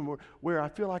got me and where I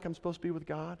feel like I'm supposed to be with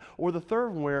God. Or the third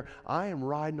one where I am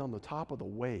riding on the top of the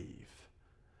wave,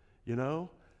 you know?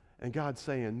 And God's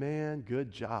saying, man,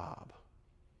 good job.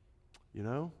 You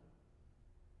know?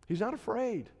 He's not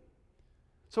afraid.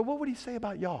 So what would he say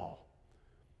about y'all?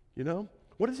 You know?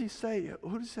 What does he say?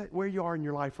 Who does he say where you are in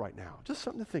your life right now? Just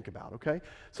something to think about, okay?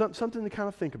 Something to kind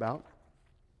of think about.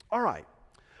 All right.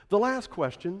 The last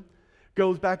question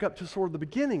goes back up to sort of the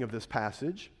beginning of this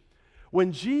passage.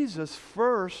 When Jesus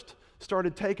first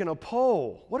started taking a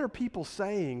poll, what are people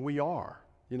saying we are?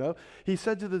 You know, he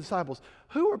said to the disciples,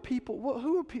 who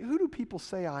do people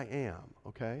say I am?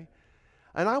 Okay?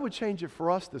 And I would change it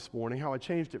for us this morning, how I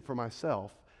changed it for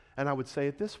myself, and I would say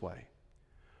it this way.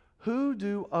 Who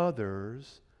do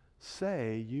others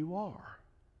say you are?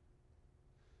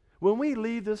 When we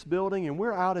leave this building and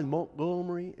we're out in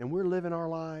Montgomery and we're living our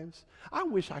lives, I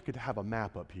wish I could have a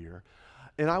map up here.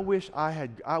 And I wish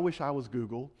I was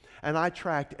Google and I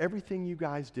tracked everything you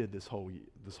guys did this whole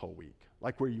week.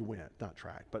 Like where you went, not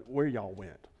tracked, but where y'all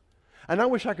went. And I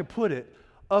wish I could put it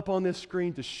up on this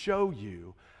screen to show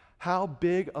you how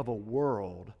big of a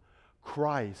world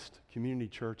Christ Community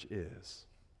Church is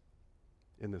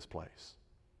in this place,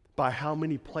 by how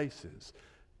many places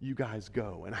you guys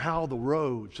go and how the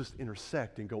roads just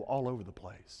intersect and go all over the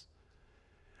place,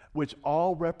 which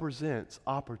all represents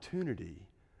opportunity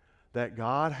that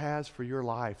God has for your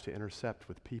life to intercept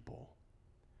with people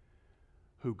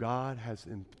who God has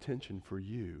intention for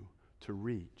you to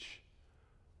reach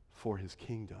for his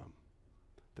kingdom,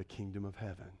 the kingdom of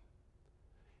heaven,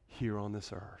 here on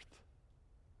this earth,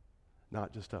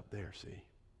 not just up there, see?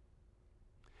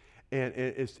 And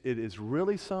it is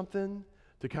really something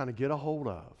to kind of get a hold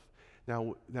of.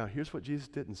 Now here's what Jesus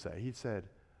didn't say. He said,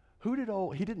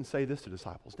 He didn't say this to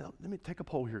disciples. Now, let me take a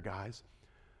poll here, guys.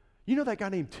 You know that guy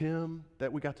named Tim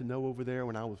that we got to know over there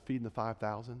when I was feeding the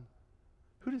 5,000?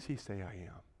 Who does he say I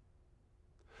am?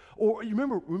 Or you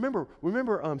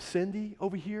remember Cindy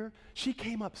over here? She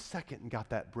came up second and got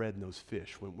that bread and those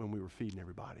fish when we were feeding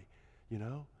everybody, you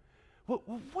know?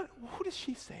 Who does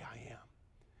she say I am?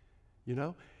 You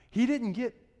know? He didn't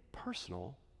get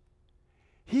personal.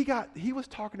 He was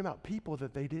talking about people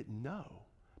that they didn't know.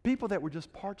 People that were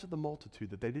just parts of the multitude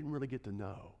that they didn't really get to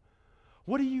know.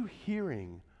 What are you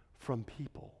hearing from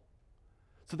people?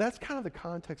 So that's kind of the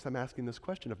context I'm asking this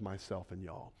question of myself and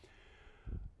y'all.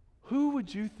 Who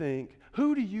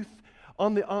do you,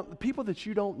 on the people that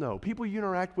you don't know, people you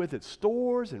interact with at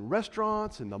stores and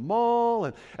restaurants and the mall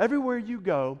and everywhere you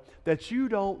go that you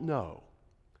don't know,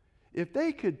 if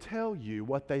they could tell you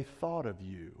what they thought of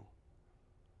you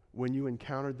when you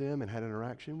encountered them and had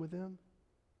interaction with them,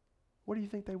 what do you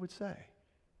think they would say?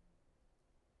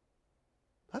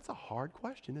 That's a hard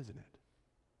question, isn't it?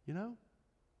 You know?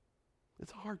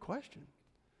 It's a hard question.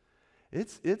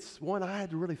 It's one I had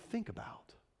to really think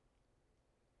about.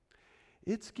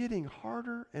 It's getting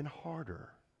harder and harder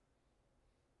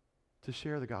to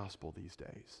share the gospel these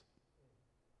days.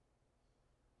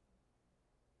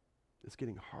 It's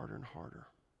getting harder and harder.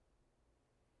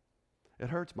 It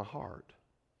hurts my heart.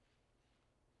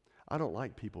 I don't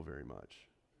like people very much.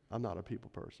 I'm not a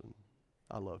people person.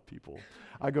 I love people.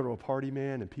 I go to a party,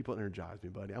 man, and people energize me,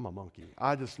 buddy. I'm a monkey.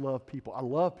 I just love people. I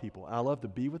love people. I love to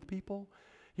be with people,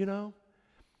 you know.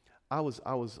 I was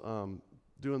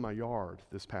doing my yard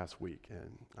this past week,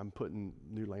 and I'm putting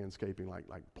new landscaping like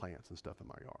plants and stuff in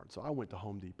my yard. So I went to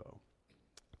Home Depot.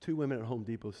 2 women at Home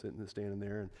Depot standing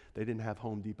there, and they didn't have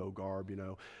Home Depot garb, you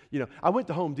know. I went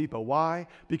to Home Depot. Why?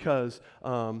 Because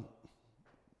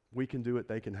we can do it,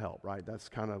 they can help, right? That's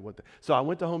kind of what so I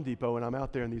went to Home Depot, and I'm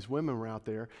out there, and these women were out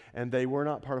there, and they were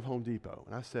not part of Home Depot.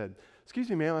 And I said, "Excuse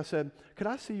me, ma'am." I said, "Could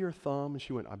I see your thumb?" And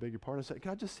she went, "I beg your pardon." I said,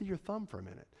 "Can I just see your thumb for a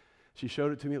minute?" She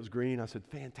showed it to me. It was green. I said,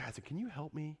 "Fantastic. Can you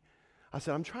help me?" I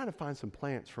said, "I'm trying to find some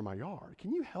plants for my yard.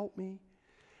 Can you help me?"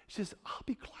 She says, "I'll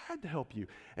be glad to help you."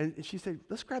 And she said,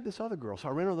 "Let's grab this other girl." So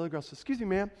I ran over to the other girl. I said, "Excuse me,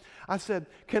 ma'am." I said,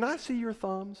 "Can I see your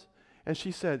thumbs?" And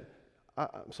she said,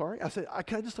 "I'm sorry." I said,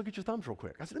 "Can I just look at your thumbs real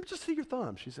quick?" I said, "Let me just see your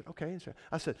thumbs." She said, "Okay."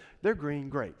 I said, "They're green,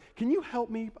 great. Can you help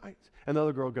me?" And the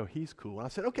other girl go, "He's cool." And I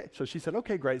said, "Okay." So she said,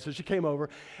 "Okay, great." So she came over,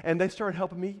 and they started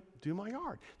helping me do my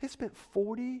yard. They spent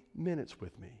 40 minutes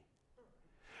with me.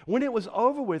 When it was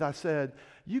over with, I said,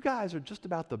 "You guys are just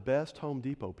about the best Home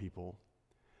Depot people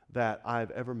that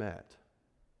I've ever met,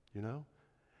 you know?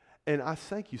 And I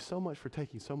thank you so much for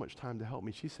taking so much time to help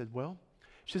me." She said,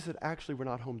 "Actually, we're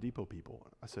not Home Depot people."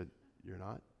 I said, "You're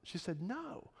not?" She said,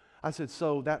 "No." I said,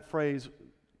 "So that phrase,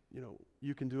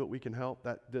 you can do it, we can help,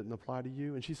 that didn't apply to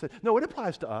you?" And she said, "No, it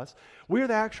applies to us. We're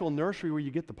the actual nursery where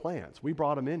you get the plants. We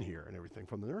brought them in here and everything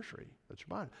from the nursery that you're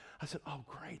buying." I said, "Oh,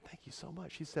 great, thank you so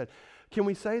much." She said, "Can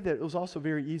we say that it was also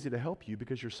very easy to help you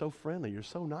because you're so friendly, you're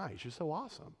so nice, you're so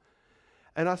awesome?"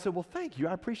 And I said, "Well, thank you,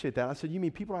 I appreciate that." I said, "You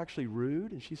mean people are actually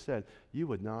rude?" And she said, "You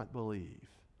would not believe.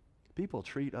 People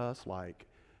treat us like,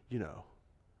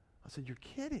 I said, "You're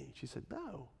kidding." She said,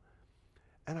 "No."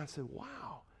 And I said,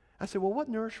 "Wow." I said, "Well, what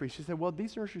nursery?" She said, "Well,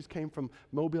 these nurseries came from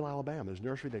Mobile, Alabama. There's a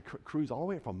nursery that cruise all the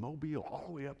way from Mobile all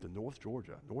the way up to North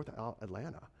Georgia, North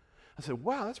Atlanta." I said,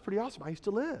 "Wow, that's pretty awesome. I used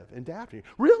to live in Daphne."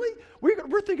 "Really?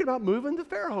 We're thinking about moving to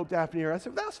Fairhope, Daphne." I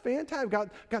said, "That's fantastic.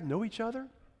 Got to know each other."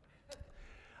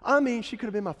 I mean, she could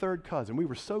have been my third cousin. We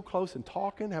were so close and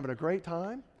talking, having a great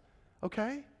time.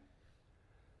 Okay?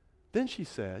 Then she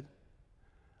said,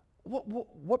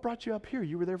 What brought you up here?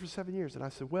 You were there for 7 years. And I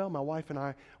said, "Well, my wife and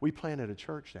I, we planted a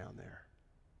church down there."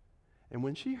 And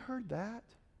when she heard that,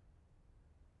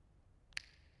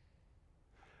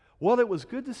 "Well, it was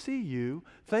good to see you.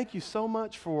 Thank you so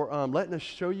much for letting us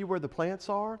show you where the plants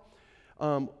are.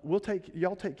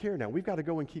 Y'all take care now. We've got to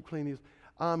go and keep cleaning these."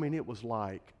 I mean, it was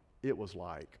like, you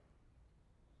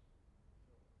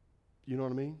know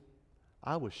what I mean?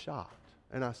 I was shocked.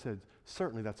 And I said,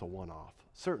 "Certainly that's a one-off.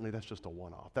 Certainly that's just a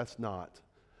one-off. That's not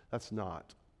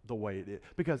the way it is."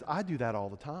 Because I do that all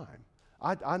the time.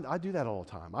 I do that all the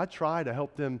time. I try to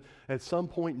help them at some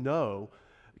point know,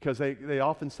 because they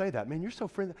often say that, "Man, you're so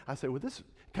friendly." I say, "Well, this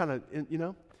kind of,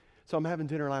 So I'm having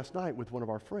dinner last night with one of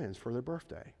our friends for their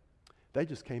birthday. They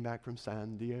just came back from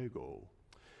San Diego.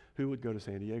 Who would go to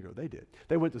San Diego? They did.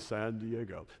 They went to San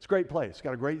Diego. It's a great place.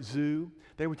 Got a great zoo.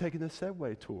 They were taking the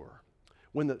Segway tour.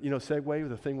 When Segway,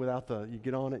 the thing without you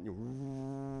get on it,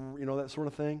 and that sort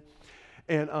of thing.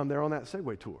 And they're on that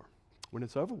Segway tour. When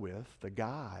it's over with, the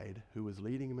guide who was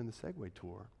leading them in the Segway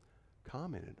tour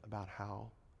commented about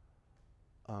how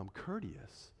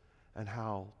courteous and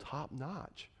how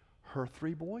top-notch her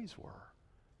 3 boys were.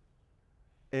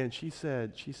 And she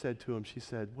said to him,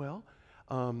 well,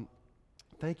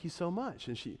 thank you so much.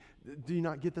 And do you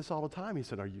not get this all the time? He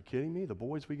said, are you kidding me? The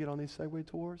boys we get on these Segway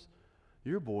tours,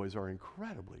 your boys are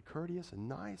incredibly courteous and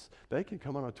nice. They can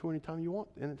come on a tour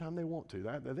anytime they want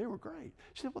to. They were great.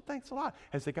 She said, well, thanks a lot.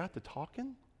 As they got to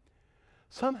talking,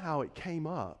 somehow it came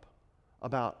up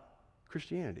about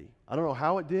Christianity. I don't know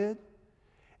how it did.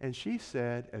 And she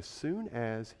said, as soon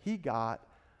as he got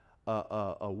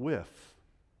a whiff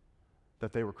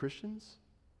that they were Christians,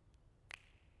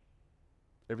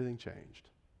 everything changed.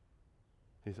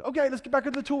 He said, okay, let's get back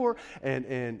to the tour.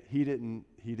 And he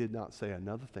did not say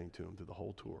another thing to him through the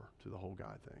whole tour, through the whole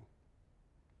guy thing.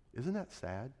 Isn't that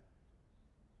sad?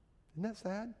 Isn't that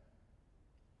sad?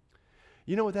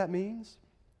 You know what that means?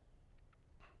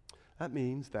 That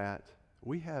means that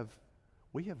we have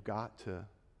got to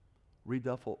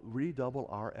redouble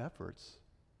our efforts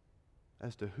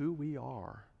as to who we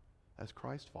are as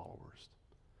Christ followers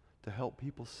to help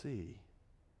people see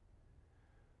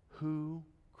who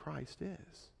Christ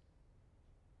is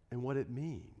and what it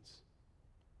means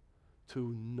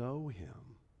to know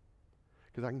him.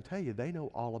 Because I can tell you, they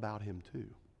know all about him too.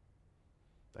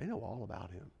 They know all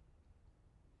about him.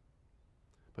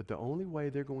 But the only way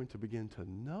they're going to begin to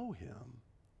know him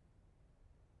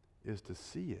is to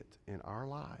see it in our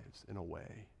lives in a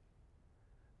way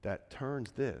that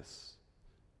turns this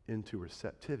into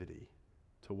receptivity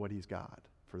to what he's got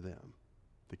for them.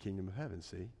 The kingdom of heaven,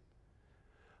 see?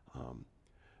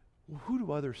 Who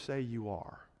do others say you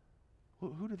are?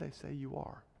 Who do they say you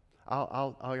are?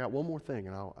 I got one more thing,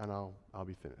 and I'll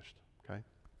be finished. Okay.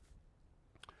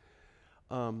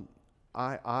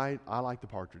 I like the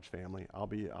Partridge Family.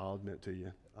 I'll admit to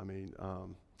you. I mean,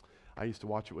 I used to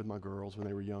watch it with my girls when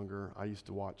they were younger. I used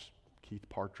to watch Heath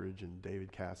Partridge and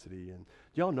David Cassidy. And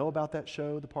do y'all know about that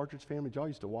show, The Partridge Family? Did y'all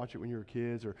used to watch it when you were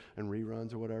kids and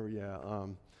reruns or whatever? Yeah.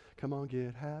 Come on,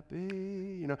 get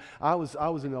happy. You know, I was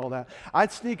into all that.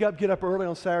 I'd get up early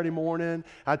on Saturday morning.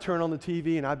 I'd turn on the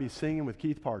TV and I'd be singing with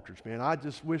Keith Partridge, man. I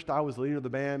just wished I was the leader of the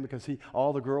band because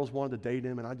all the girls wanted to date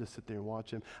him, and I'd just sit there and watch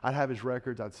him. I'd have his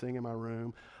records. I'd sing in my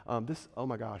room. Oh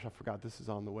my gosh, I forgot this is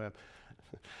on the web.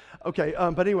 Okay,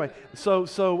 but anyway, so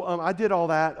I did all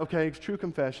that. Okay, it's True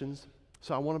Confessions.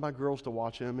 So I wanted my girls to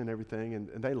watch him and everything, and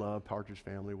they love Partridge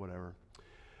Family, whatever.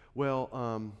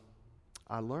 Well,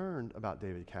 I learned about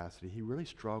David Cassidy. He really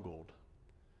struggled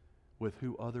with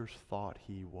who others thought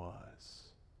he was.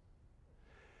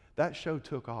 That show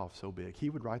took off so big. He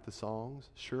would write the songs.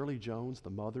 Shirley Jones, the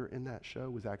mother in that show,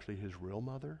 was actually his real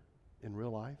mother in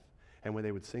real life. And when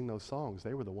they would sing those songs,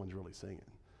 they were the ones really singing.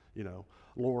 You know,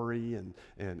 Lori and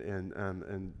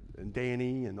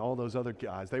Danny and all those other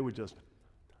guys. They would just.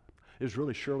 It was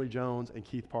really Shirley Jones and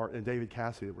and David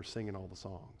Cassidy that were singing all the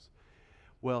songs.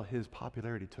 Well, his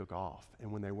popularity took off,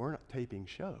 and when they weren't taping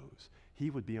shows,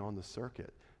 he would be on the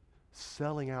circuit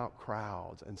selling out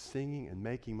crowds and singing and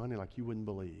making money like you wouldn't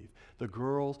believe. The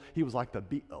girls, he was like the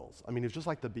Beatles. I mean, he was just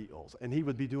like the Beatles, and he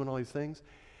would be doing all these things.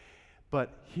 But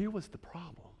here was the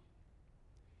problem.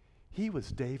 He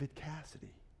was David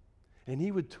Cassidy, and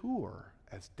he would tour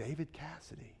as David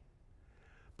Cassidy,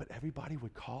 but everybody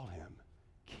would call him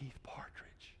Keith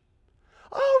Partridge.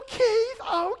 Oh,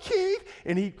 Keith.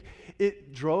 And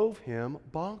it drove him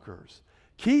bonkers.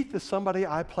 Keith is somebody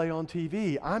I play on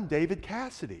TV. I'm David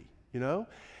Cassidy, you know?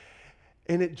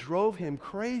 And it drove him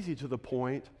crazy to the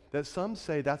point that some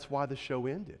say that's why the show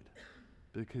ended,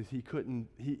 because he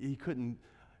couldn't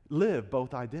live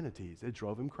both identities. It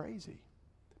drove him crazy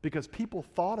because people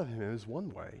thought of him as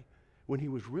one way when he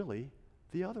was really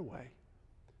the other way,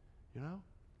 you know?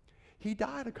 He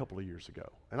died a couple of years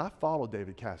ago, and I followed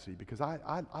David Cassidy because I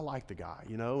liked the guy,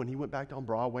 you know, and he went back on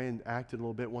Broadway and acted a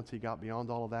little bit once he got beyond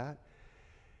all of that.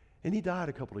 And he died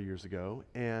a couple of years ago,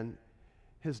 and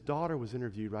his daughter was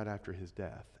interviewed right after his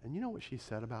death. And you know what she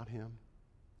said about him?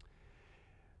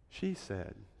 She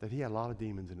said that he had a lot of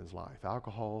demons in his life,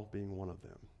 alcohol being one of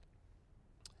them.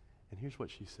 And here's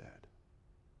what she said.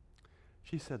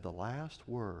 She said the last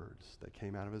words that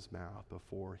came out of his mouth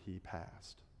before he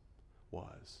passed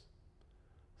was,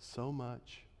 "So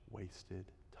much wasted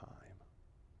time."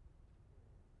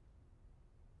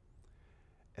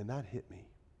 And that hit me.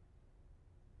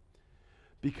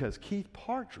 Because Keith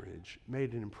Partridge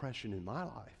made an impression in my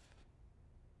life.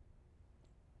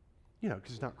 You know,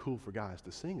 because it's not cool for guys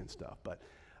to sing and stuff, but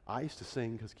I used to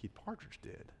sing because Keith Partridge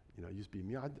did. You know, it used to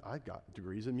be, I got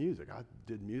degrees in music. I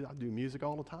do music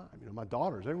all the time. You know, my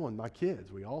daughters, everyone, my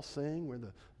kids, we all sing. We're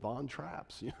the Von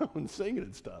Trapps, you know, and singing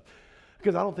and stuff.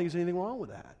 Because I don't think there's anything wrong with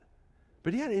that.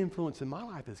 But he had an influence in my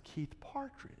life as Keith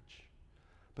Partridge.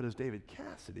 But as David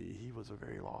Cassidy, he was a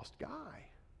very lost guy.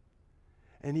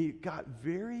 And he got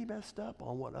very messed up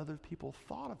on what other people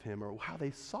thought of him or how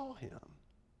they saw him.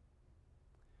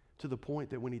 To the point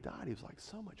that when he died, he was like,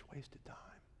 so much wasted time.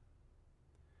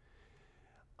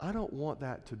 I don't want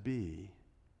that to be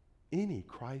any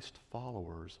Christ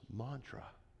follower's mantra.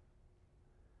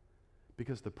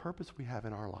 Because the purpose we have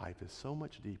in our life is so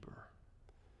much deeper.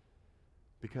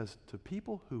 Because to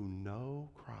people who know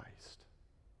Christ,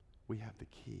 we have the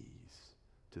keys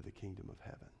to the kingdom of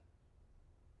heaven.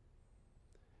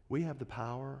 We have the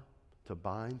power to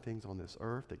bind things on this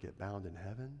earth that get bound in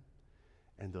heaven,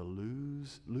 and to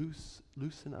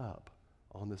loosen up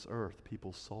on this earth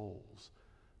people's souls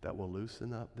that will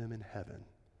loosen up them in heaven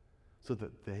so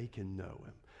that they can know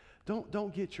him.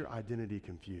 Don't get your identity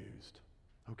confused,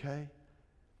 okay?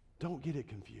 Don't get it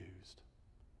confused.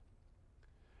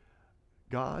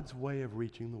 God's way of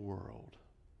reaching the world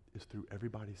is through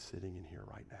everybody sitting in here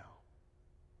right now.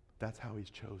 That's how he's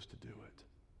chose to do it.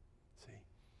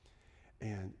 See?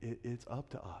 And it's up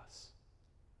to us.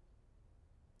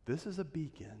 This is a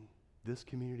beacon, this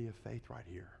community of faith right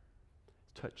here.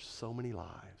 It's touched so many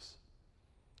lives.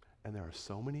 And there are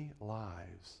so many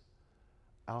lives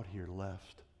out here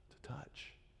left to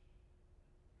touch.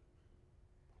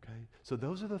 Okay? So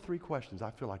those are the three questions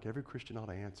I feel like every Christian ought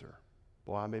to answer.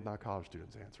 Boy, I made my college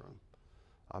students answer them.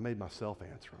 I made myself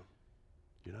answer them.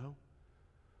 You know?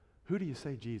 Who do you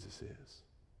say Jesus is?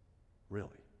 Really?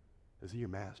 Is he your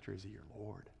master? Is he your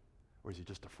Lord? Or is he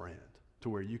just a friend? To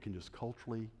where you can just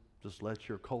culturally, just let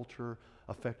your culture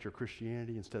affect your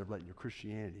Christianity instead of letting your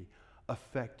Christianity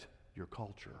affect your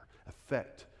culture,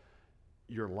 affect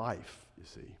your life, you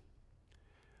see.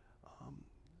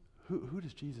 Who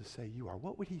does Jesus say you are?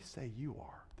 What would he say you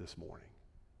are this morning?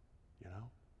 You know?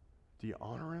 Do you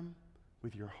honor him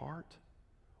with your heart,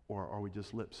 or are we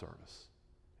just lip service?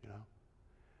 You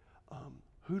know?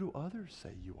 Who do others say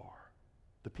you are?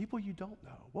 The people you don't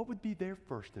know. What would be their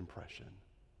first impression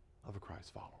of a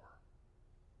Christ follower?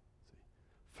 See,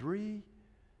 three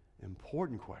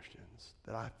important questions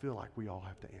that I feel like we all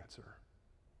have to answer.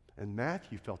 And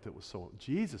Matthew felt it was so,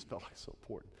 Jesus felt like so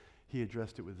important. He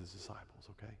addressed it with his disciples,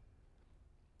 okay?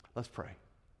 Let's pray.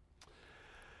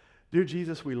 Dear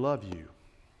Jesus, we love you.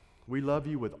 We love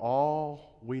you with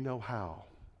all we know how.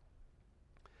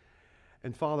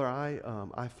 And Father,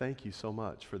 I thank you so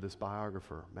much for this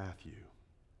biographer, Matthew,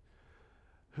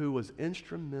 who was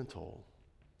instrumental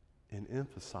in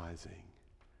emphasizing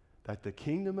that the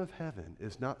kingdom of heaven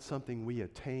is not something we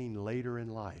attain later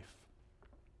in life,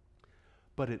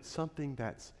 but it's something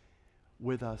that's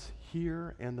with us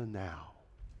here and the now.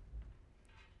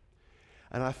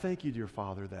 And I thank you, dear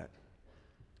Father, that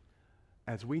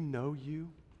as we know you,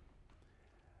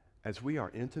 as we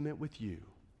are intimate with you,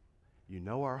 you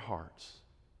know our hearts.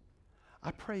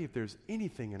 I pray if there's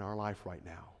anything in our life right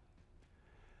now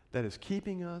that is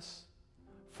keeping us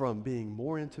from being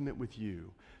more intimate with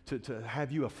you, to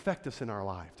have you affect us in our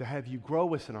life, to have you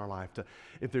grow us in our life,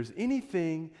 if there's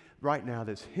anything right now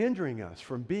that's hindering us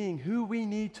from being who we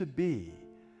need to be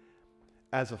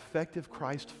as effective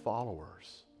Christ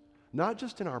followers, not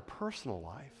just in our personal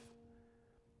life,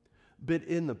 but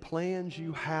in the plans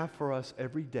you have for us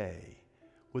every day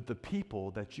with the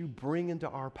people that you bring into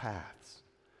our paths,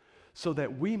 so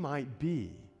that we might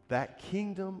be that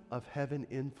kingdom of heaven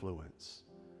influence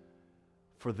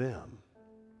for them.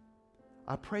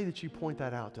 I pray that you point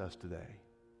that out to us today.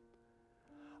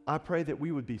 I pray that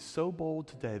we would be so bold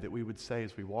today that we would say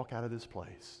as we walk out of this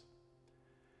place,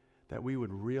 that we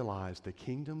would realize the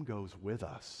kingdom goes with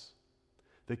us.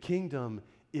 The kingdom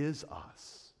is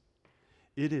us.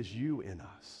 It is you in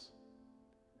us.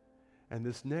 And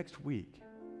this next week,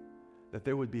 that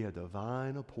there would be a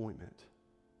divine appointment,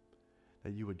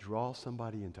 that you would draw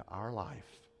somebody into our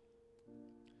life,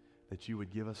 that you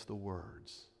would give us the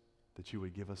words, that you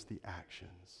would give us the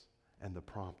actions and the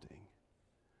prompting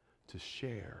to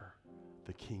share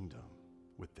the kingdom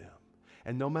with them.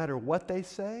 And no matter what they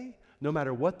say, no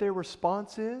matter what their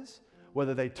response is,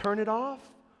 whether they turn it off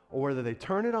or whether they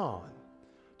turn it on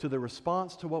to the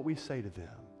response to what we say to them,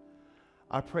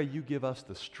 I pray you give us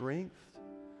the strength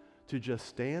to just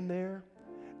stand there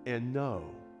and know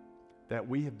that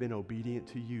we have been obedient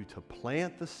to you to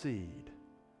plant the seed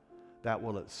that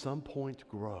will at some point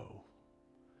grow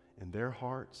in their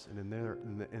hearts and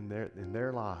in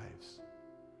their lives,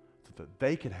 so that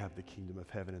they can have the kingdom of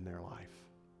heaven in their life,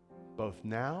 both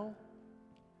now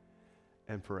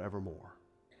and forevermore.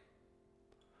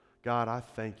 God, I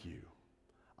thank you.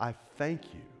 I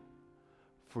thank you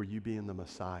for you being the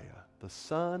Messiah, the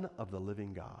Son of the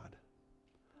living God.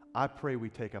 I pray we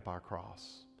take up our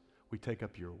cross. We take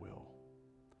up your will.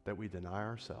 that we deny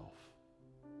ourselves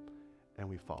and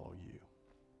we follow you.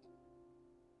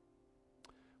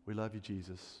 We love you,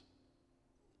 Jesus.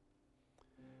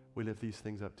 We lift these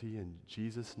things up to you in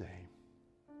Jesus' name.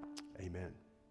 Amen.